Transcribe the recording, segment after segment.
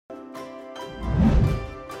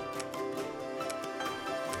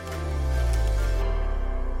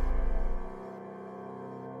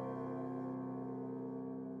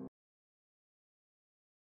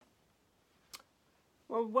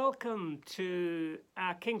Well, welcome to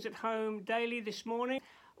our Kings at Home Daily this morning.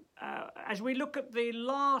 As we look at the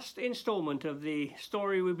last instalment of the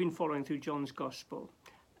story we've been following through John's Gospel.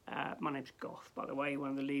 My name's Goff, by the way,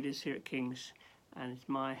 one of the leaders here at Kings, and it's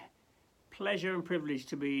my pleasure and privilege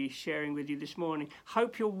to be sharing with you this morning.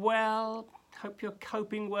 Hope you're well, hope you're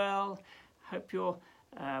coping well, hope you're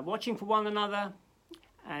watching for one another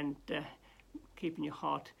and keeping your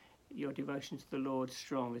heart, your devotion to the Lord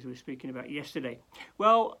strong, as we were speaking about yesterday.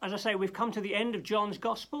 Well, as I say, we've come to the end of John's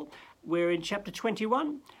Gospel. We're in chapter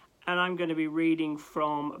 21, and I'm going to be reading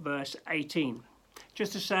from verse 18.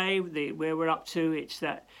 Just to say where we're up to, it's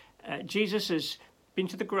that Jesus has been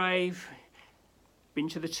to the grave, been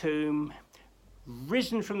to the tomb,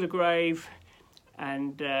 risen from the grave,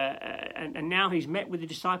 and now he's met with the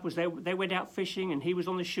disciples. They went out fishing, and he was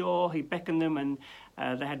on the shore. He beckoned them, and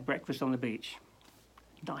they had breakfast on the beach.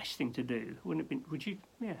 Nice thing to do, wouldn't it be? Would you?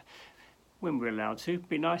 Yeah, when we're allowed to. It'd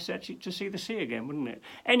be nice actually to see the sea again, wouldn't it?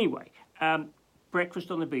 Anyway,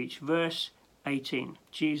 breakfast on the beach, verse 18.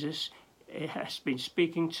 Jesus has been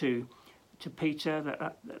speaking to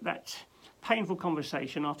Peter. That painful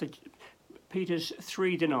conversation after Peter's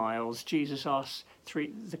 3 denials. Jesus asks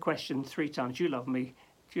the question 3 times: "Do you love me?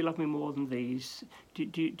 Do you love me more than these? Do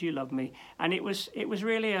you love me?" And it was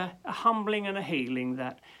really a humbling and a healing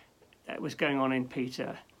that was going on in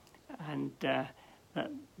Peter, and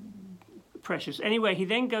precious. Anyway, he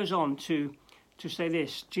then goes on to say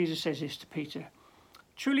this. Jesus says this to Peter: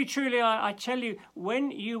 "Truly, truly, I tell you,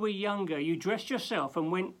 when you were younger, you dressed yourself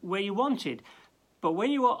and went where you wanted. But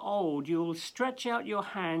when you are old, you will stretch out your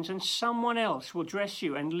hands, and someone else will dress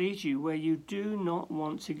you and lead you where you do not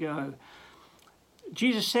want to go."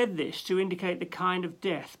 Jesus said this to indicate the kind of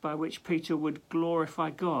death by which Peter would glorify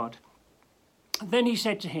God. Then he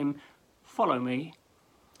said to him, "Follow me."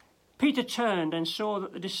 Peter turned and saw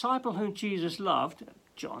that the disciple whom Jesus loved,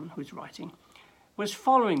 John, who's writing, was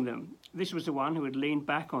following them. This was the one who had leaned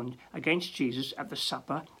back against Jesus at the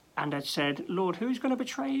supper and had said, "Lord, who's going to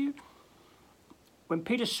betray you?" When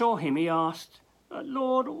Peter saw him, he asked,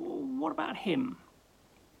 "Lord, what about him?"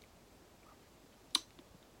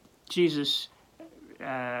 Jesus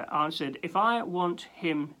answered, "If I want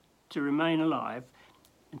him to remain alive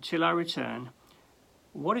until I return,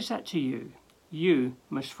 what is that to you? You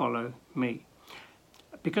must follow me."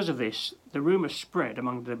 Because of this, the rumour spread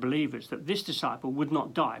among the believers that this disciple would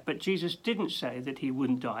not die. But Jesus didn't say that he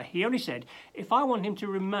wouldn't die. He only said, "If I want him to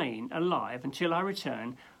remain alive until I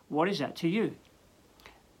return, what is that to you?"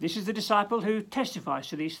 This is the disciple who testifies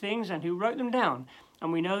to these things and who wrote them down,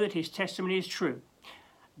 and we know that his testimony is true.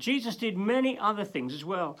 Jesus did many other things as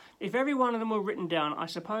well. If every one of them were written down, I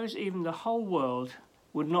suppose even the whole world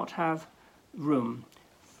would not have room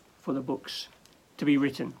for the books to be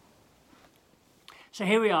written. So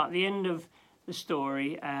here we are at the end of the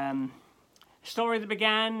story. Story that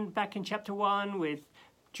began back in chapter 1 with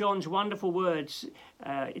John's wonderful words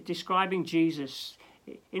describing Jesus.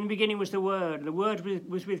 In the beginning was the Word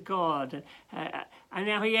was with God. And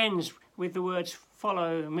now he ends with the words,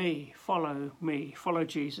 "Follow me, follow me, follow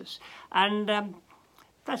Jesus." And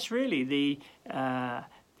that's really the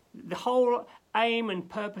whole aim and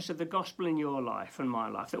purpose of the gospel in your life and my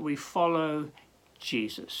life, that we follow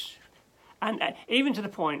Jesus. And even to the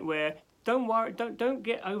point where don't worry, don't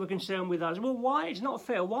get over concerned with others. Well, why? It's not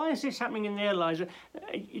fair. Why is this happening in their lives?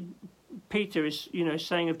 Peter is,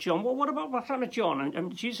 saying of John, "Well, what's happened to John?"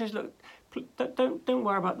 And Jesus says, "Look, don't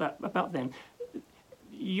worry about them.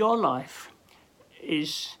 Your life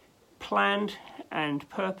is planned and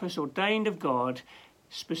purpose ordained of God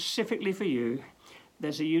specifically for you.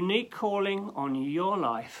 There's a unique calling on your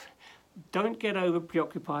life. Don't get over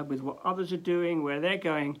preoccupied with what others are doing, where they're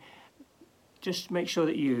going. Just make sure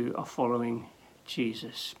that you are following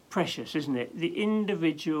Jesus." Precious, isn't it? The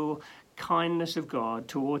individual kindness of God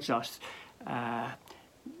towards us.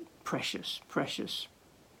 Precious.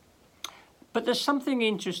 But there's something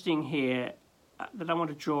interesting here that I want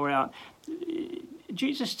to draw out.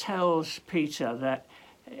 Jesus tells Peter that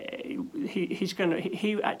he's going to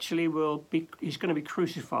be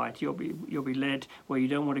crucified. You'll be led where you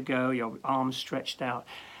don't want to go. Your arms stretched out.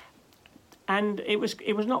 And it was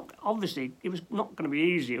not going to be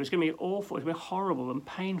easy. It was going to be awful. It was going to be horrible and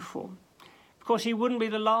painful. Of course, he wouldn't be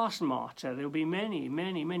the last martyr. There will be many,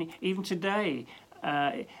 many, many. Even today,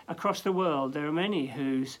 across the world, there are many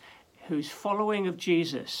whose following of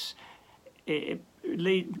Jesus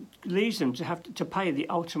leads them to have to pay the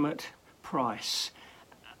ultimate price.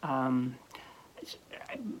 And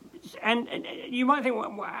you might think,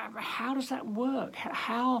 well, how does that work?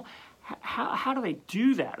 How do they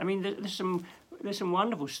do that? I mean, there's some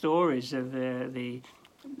wonderful stories of the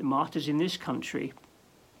martyrs in this country.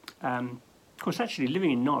 Of course, actually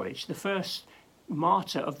living in Norwich, the first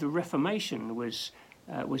martyr of the Reformation was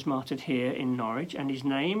martyred here in Norwich, and his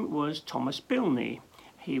name was Thomas Bilney.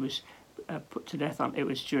 He was put to death. It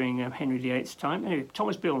was during Henry VIII's time. Anyway,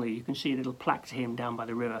 Thomas Bilney, you can see a little plaque to him down by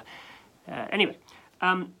the river. Anyway,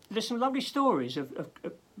 there's some lovely stories of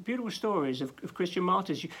beautiful stories of Christian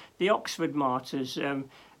martyrs. The Oxford martyrs,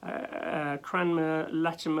 Cranmer,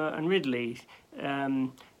 Latimer, and Ridley,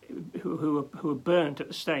 who were burnt at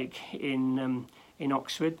the stake in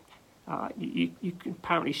Oxford. You can,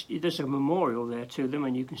 apparently there's a memorial there to them,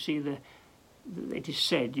 and you can see it is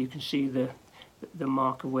said you can see the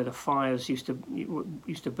mark of where the fires used to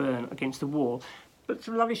burn against the wall. But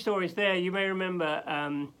some lovely stories there. You may remember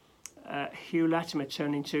Hugh Latimer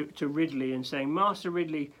turning to Ridley and saying, "Master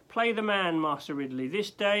Ridley, play the man, Master Ridley. This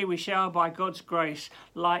day we shall, by God's grace,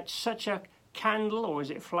 light such a candle, or is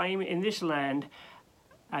it flame, in this land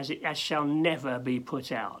as shall never be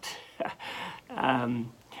put out."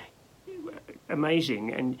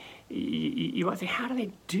 Amazing. And you might think, how do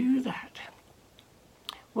they do that?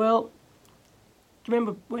 Well, do you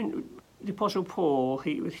remember when the Apostle Paul,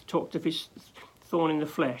 he talked of his thorn in the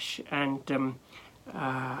flesh, and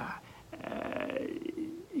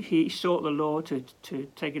he sought the Lord to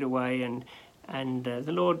take it away, and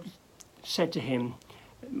the Lord said to him,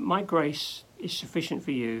 "My grace is sufficient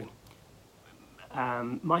for you.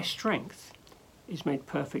 My strength is made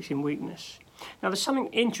perfect in weakness." Now, there's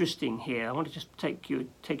something interesting here I want to just take your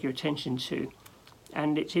attention to,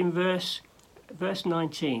 and it's in verse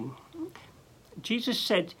 19. Jesus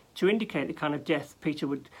said, to indicate the kind of death Peter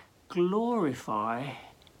would glorify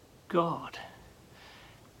God.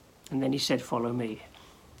 And then he said, "Follow me."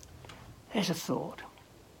 There's a thought.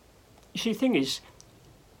 You see, the thing is,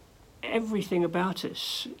 everything about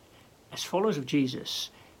us as followers of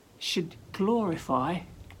Jesus should glorify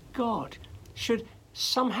God, should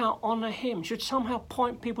somehow honour him, should somehow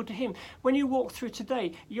point people to him. When you walk through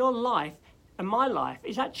today, your life and my life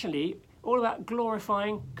is actually all about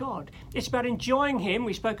glorifying God. It's about enjoying him.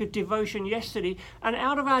 We spoke of devotion yesterday, and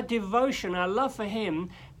out of our devotion, our love for him,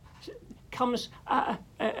 comes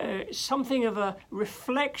something of a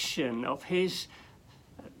reflection of his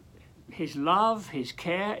love, his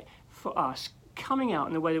care for us, coming out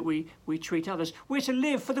in the way that we treat others. We're to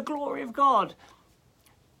live for the glory of God.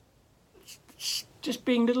 Just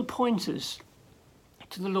being little pointers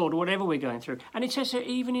to the Lord, whatever we're going through. And it says so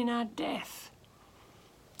even in our death,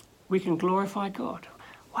 we can glorify God.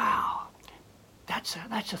 Wow, that's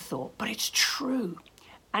a thought, but it's true.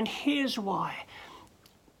 And here's why.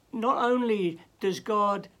 Not only does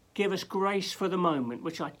God give us grace for the moment,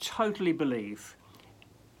 which I totally believe,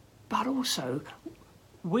 but also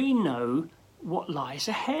we know what lies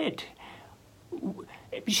ahead. You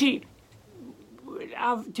see,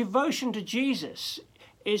 our devotion to Jesus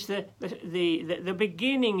is the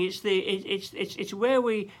beginning. It's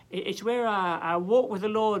where our walk with the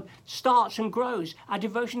Lord starts and grows. Our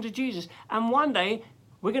devotion to Jesus, and one day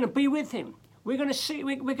we're going to be with him. We're going to see.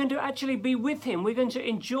 We're going to actually be with him. We're going to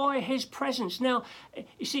enjoy his presence. Now,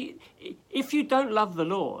 you see, if you don't love the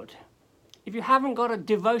Lord, if you haven't got a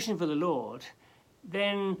devotion for the Lord,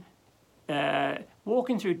 then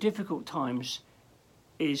walking through difficult times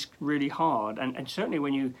is really hard, and certainly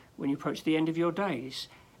when you approach the end of your days,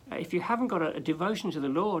 if you haven't got a devotion to the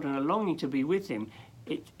Lord and a longing to be with him,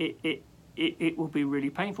 it will be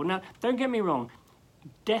really painful. Now, don't get me wrong,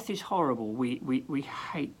 death is horrible. We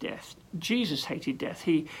hate death. Jesus hated death.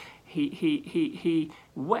 He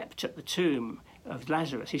wept at the tomb of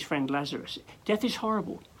Lazarus, his friend Lazarus. Death is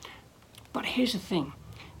horrible. But here's the thing: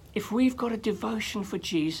 if we've got a devotion for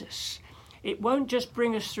Jesus, it won't just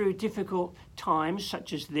bring us through difficult times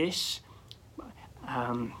such as this,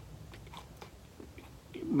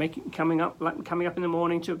 coming up in the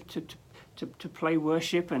morning to play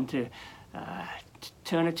worship and to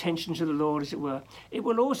turn attention to the Lord, as it were. It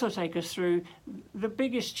will also take us through the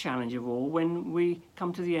biggest challenge of all when we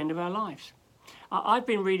come to the end of our lives. I've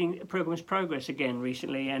been reading Pilgrim's Progress again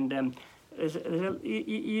recently, and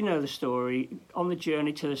you know the story, on the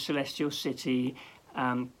journey to the celestial city.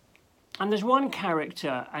 And there's one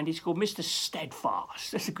character, and he's called Mr.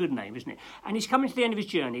 Steadfast. That's a good name, isn't it? And he's coming to the end of his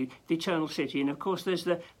journey, the eternal city, and of course there's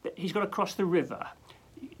he's got to cross the river,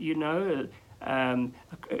 you know,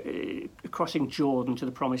 crossing Jordan to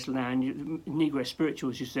the promised land. Negro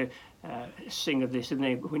spirituals used to sing of this,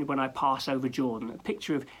 and when I pass over Jordan, a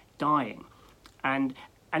picture of dying. And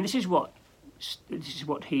this is what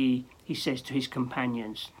he says to his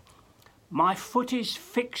companions: "My foot is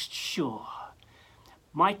fixed sure.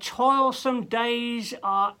 My toilsome days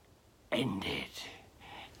are ended."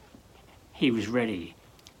 He was ready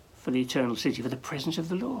for the eternal city, for the presence of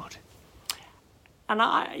the Lord. And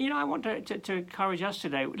I want to encourage us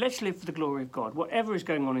today. Let's live for the glory of God. Whatever is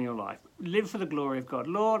going on in your life, live for the glory of God.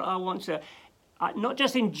 Lord, I want to not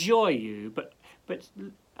just enjoy you, but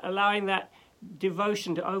allowing that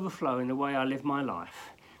devotion to overflow in the way I live my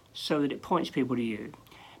life, so that it points people to you,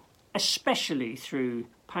 especially through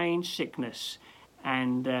pain, sickness,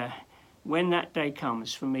 and when that day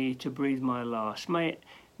comes for me to breathe my last, may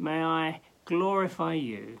I glorify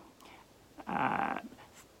you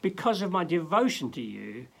because of my devotion to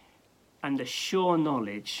you and the sure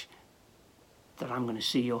knowledge that I'm going to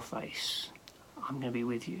see your face. I'm going to be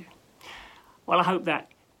with you. Well, I hope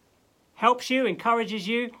that helps you, encourages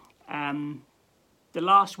you. The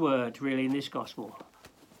last word, really, in this gospel,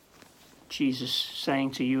 Jesus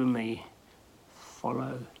saying to you and me,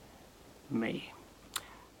 follow me.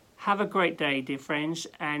 Have a great day, dear friends,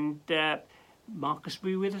 and Marcus will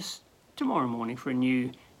be with us tomorrow morning for a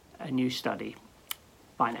new study.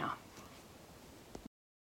 Bye now.